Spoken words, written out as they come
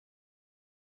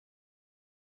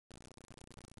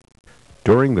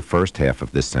During the first half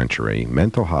of this century,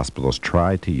 mental hospitals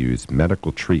tried to use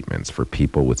medical treatments for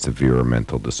people with severe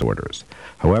mental disorders.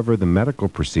 However, the medical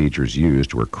procedures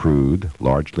used were crude,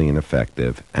 largely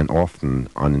ineffective, and often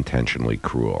unintentionally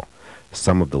cruel.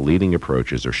 Some of the leading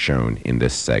approaches are shown in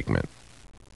this segment.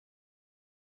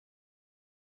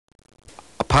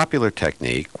 A popular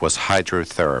technique was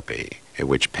hydrotherapy, in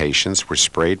which patients were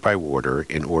sprayed by water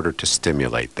in order to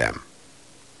stimulate them.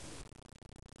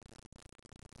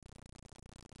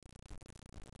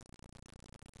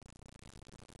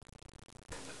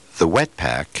 The wet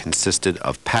pack consisted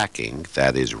of packing,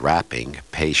 that is, wrapping,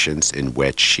 patients in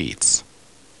wet sheets.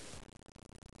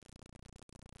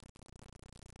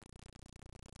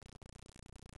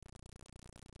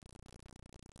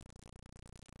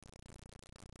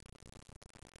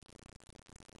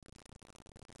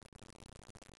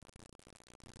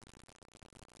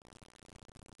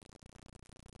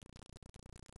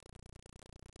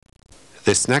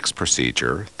 This next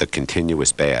procedure, the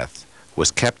continuous bath,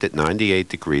 was kept at 98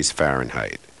 degrees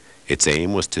Fahrenheit. Its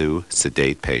aim was to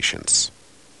sedate patients.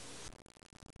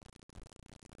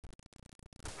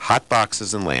 Hot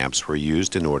boxes and lamps were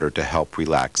used in order to help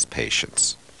relax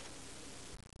patients.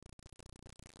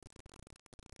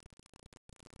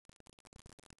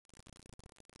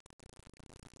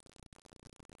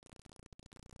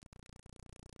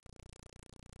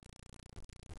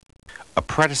 A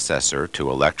predecessor to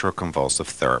electroconvulsive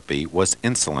therapy was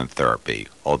insulin therapy,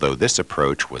 although this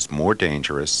approach was more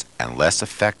dangerous and less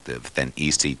effective than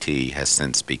ECT has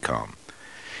since become.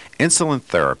 Insulin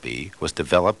therapy was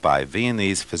developed by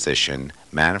Viennese physician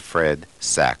Manfred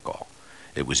Sackel.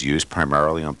 It was used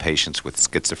primarily on patients with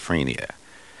schizophrenia.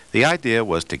 The idea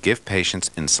was to give patients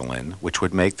insulin, which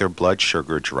would make their blood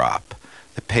sugar drop.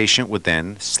 The patient would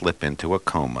then slip into a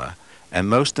coma, and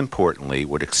most importantly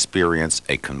would experience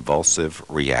a convulsive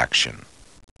reaction.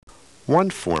 One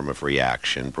form of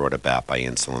reaction brought about by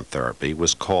insulin therapy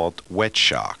was called wet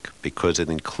shock because it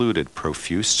included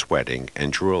profuse sweating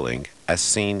and drooling, as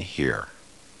seen here.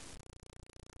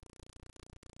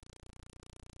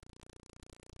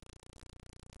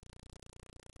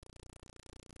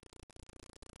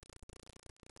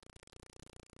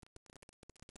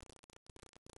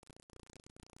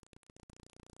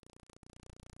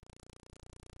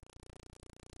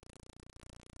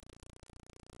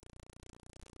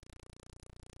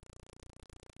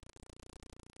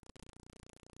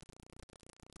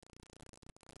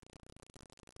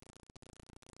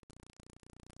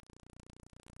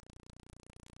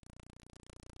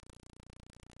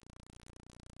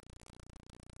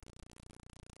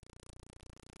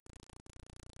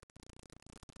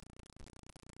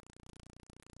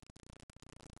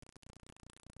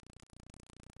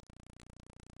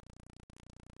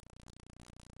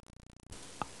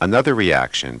 Another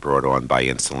reaction brought on by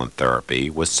insulin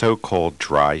therapy was so-called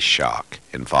dry shock,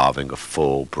 involving a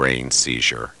full brain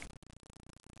seizure.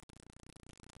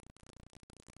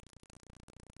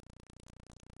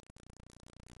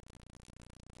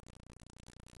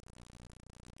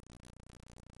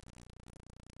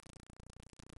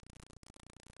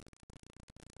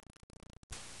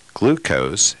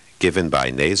 Glucose, given by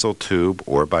nasal tube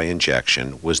or by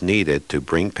injection, was needed to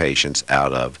bring patients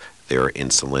out of their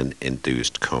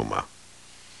insulin-induced coma.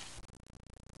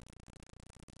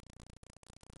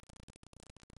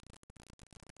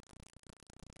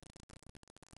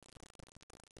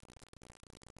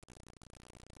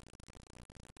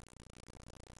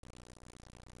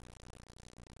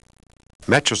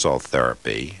 Metrazole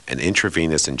therapy, an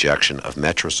intravenous injection of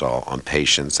metrazole on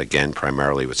patients, again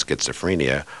primarily with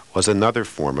schizophrenia, was another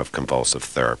form of convulsive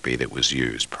therapy that was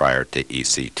used prior to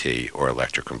ECT or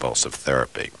electroconvulsive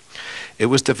therapy. It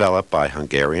was developed by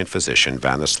Hungarian physician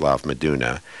Vanislav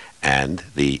Meduna, and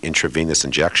the intravenous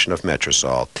injection of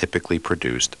metrazole typically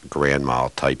produced grand mal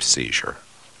type seizure.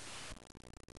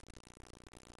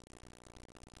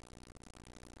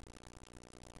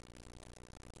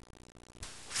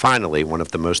 Finally, one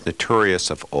of the most notorious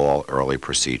of all early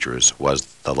procedures was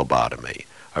the lobotomy,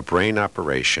 a brain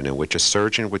operation in which a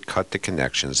surgeon would cut the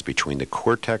connections between the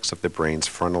cortex of the brain's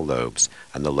frontal lobes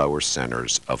and the lower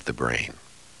centers of the brain.